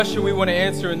question we want to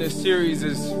answer in this series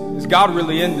is God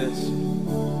really in this?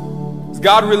 Is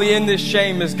God really in this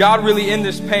shame? Is God really in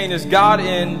this pain? Is God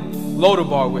in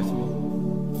Lodabar with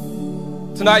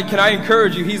me? Tonight, can I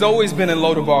encourage you, he's always been in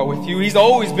Lodabar with you. He's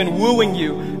always been wooing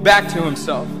you back to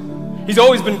himself. He's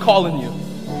always been calling you.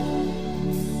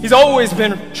 He's always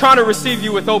been trying to receive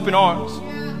you with open arms.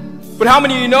 But how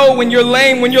many of you know when you're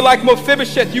lame, when you're like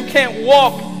Mephibosheth, you can't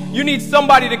walk, you need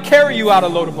somebody to carry you out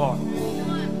of Lodabar?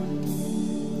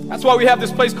 That's why we have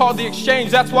this place called The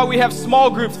Exchange. That's why we have small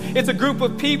groups. It's a group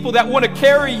of people that want to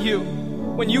carry you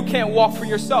when you can't walk for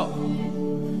yourself.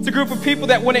 It's a group of people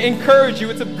that want to encourage you.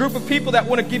 It's a group of people that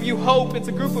want to give you hope. It's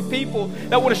a group of people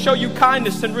that want to show you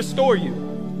kindness and restore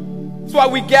you. That's why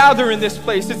we gather in this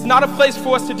place. It's not a place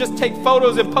for us to just take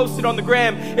photos and post it on the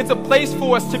gram. It's a place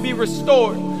for us to be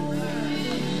restored.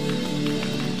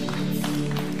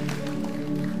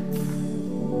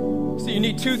 You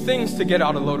need two things to get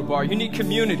out of Lodabar. You need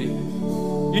community.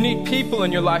 You need people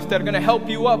in your life that are going to help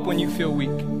you up when you feel weak.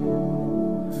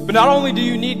 But not only do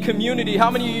you need community,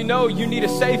 how many of you know you need a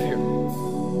Savior?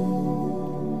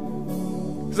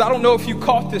 Because I don't know if you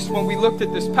caught this when we looked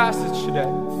at this passage today.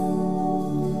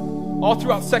 All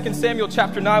throughout 2 Samuel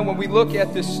chapter 9, when we look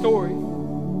at this story,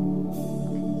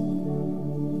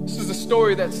 this is a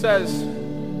story that says,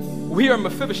 we are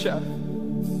Mephibosheth.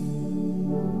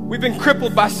 We've been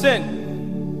crippled by sin.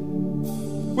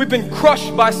 We've been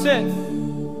crushed by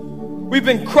sin. We've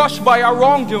been crushed by our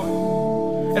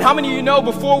wrongdoing. And how many of you know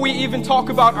before we even talk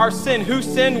about our sin, who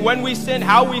sinned, when we sin,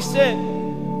 how we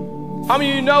sin, how many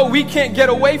of you know we can't get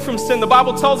away from sin? The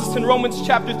Bible tells us in Romans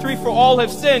chapter 3, for all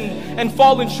have sinned and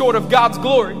fallen short of God's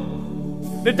glory.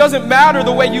 It doesn't matter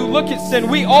the way you look at sin,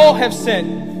 we all have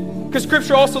sinned. Because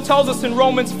Scripture also tells us in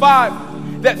Romans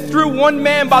 5 that through one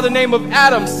man by the name of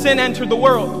Adam, sin entered the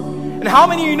world. And how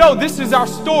many of you know this is our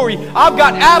story? I've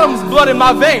got Adam's blood in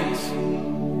my veins.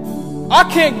 I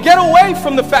can't get away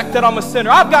from the fact that I'm a sinner.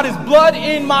 I've got his blood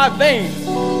in my veins.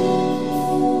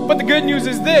 But the good news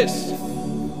is this.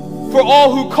 For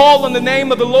all who call on the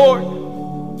name of the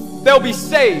Lord, they'll be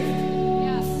saved.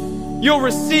 You'll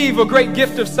receive a great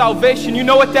gift of salvation. You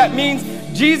know what that means?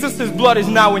 Jesus' blood is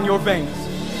now in your veins.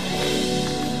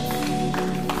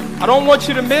 I don't want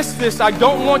you to miss this. I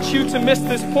don't want you to miss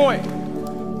this point.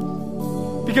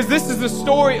 Because this is the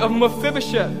story of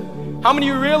Mephibosheth. How many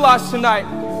of you realize tonight,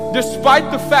 despite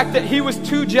the fact that he was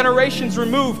 2 generations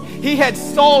removed, he had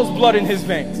Saul's blood in his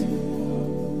veins.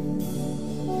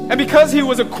 And because he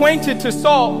was acquainted to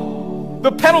Saul,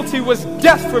 the penalty was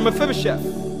death for Mephibosheth.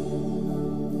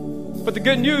 But the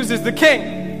good news is the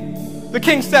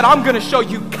king said, I'm going to show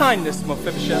you kindness,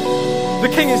 Mephibosheth. The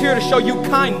king is here to show you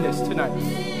kindness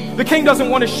tonight. The king doesn't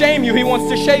want to shame you. He wants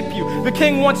to shape you. The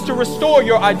king wants to restore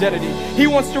your identity. He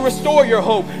wants to restore your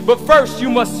hope. But first, you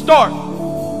must start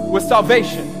with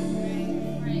salvation.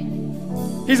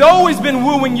 He's always been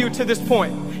wooing you to this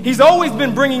point. He's always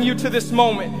been bringing you to this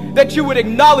moment that you would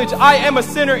acknowledge, I am a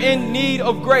sinner in need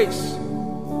of grace,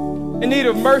 in need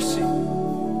of mercy,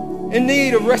 in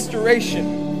need of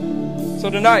restoration. So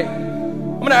tonight,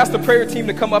 I'm going to ask the prayer team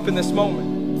to come up in this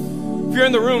moment. If you're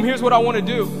in the room, here's what I want to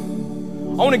do.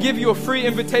 I want to give you a free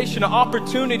invitation, an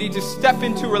opportunity to step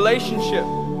into relationship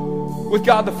with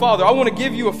God the Father. I want to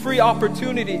give you a free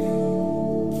opportunity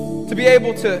to be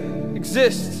able to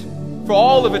exist for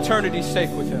all of eternity's sake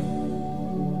with Him.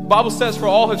 The Bible says, for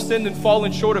all have sinned and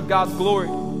fallen short of God's glory.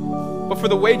 But for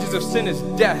the wages of sin is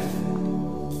death.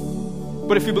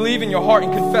 But if you believe in your heart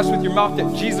and confess with your mouth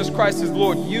that Jesus Christ is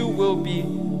Lord, you will be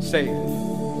saved.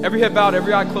 Every head bowed,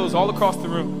 every eye closed, all across the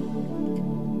room.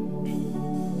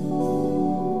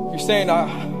 You're saying,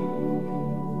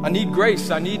 I need grace,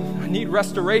 I need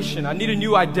restoration, I need a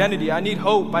new identity, I need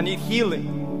hope, I need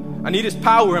healing, I need His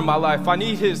power in my life, I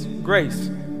need His grace.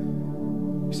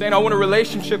 You're saying, I want a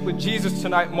relationship with Jesus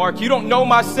tonight, Mark. You don't know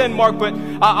my sin, Mark, but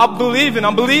I'm believing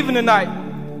tonight.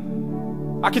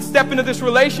 I can step into this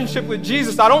relationship with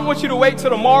Jesus. I don't want you to wait till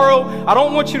tomorrow. I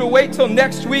don't want you to wait till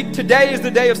next week. Today is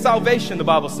the day of salvation, the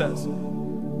Bible says.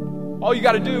 All you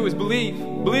got to do is believe.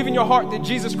 Believe in your heart that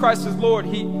Jesus Christ is Lord.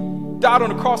 He died on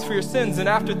the cross for your sins, and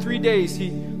after 3 days,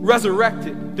 He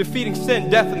resurrected, defeating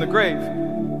sin, death, and the grave.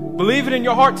 Believe it in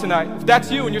your heart tonight. If that's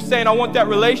you and you're saying, I want that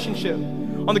relationship,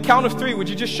 on the count of 3, would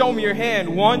you just show me your hand?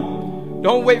 1,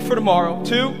 don't wait for tomorrow.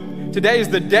 2, today is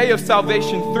the day of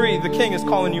salvation. 3, the King is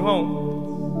calling you home.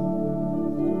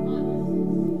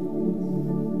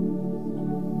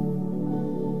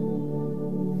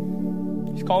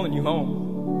 He's calling you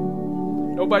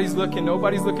home. Nobody's looking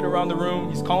around the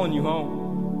room. He's calling you home.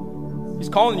 He's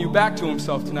calling you back to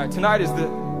Himself tonight. Tonight is the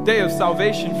day of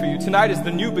salvation for you. Tonight is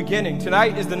the new beginning.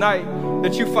 Tonight is the night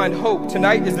that you find hope.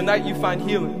 Tonight is the night you find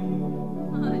healing.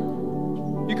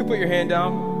 You can put your hand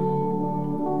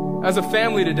down. As a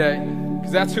family today,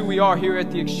 because that's who we are here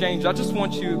at the Exchange, I just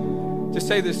want you to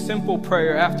say this simple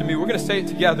prayer after me. We're going to say it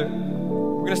together.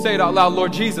 We're going to say it out loud.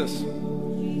 Lord Jesus,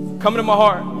 come into my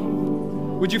heart.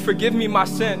 Would you forgive me my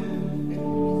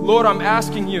sin? Lord, I'm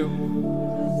asking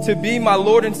you to be my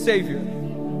Lord and Savior.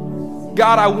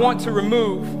 God, I want to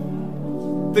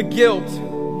remove the guilt,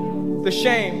 the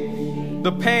shame,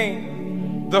 the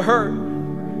pain, the hurt.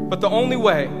 But the only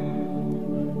way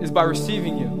is by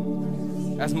receiving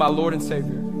you as my Lord and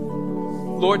Savior.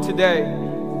 Lord, today,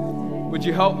 would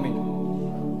you help me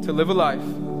to live a life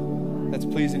that's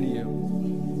pleasing to you?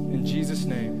 In Jesus'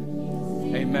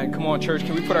 name, amen. Come on, church,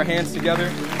 can we put our hands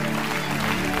together?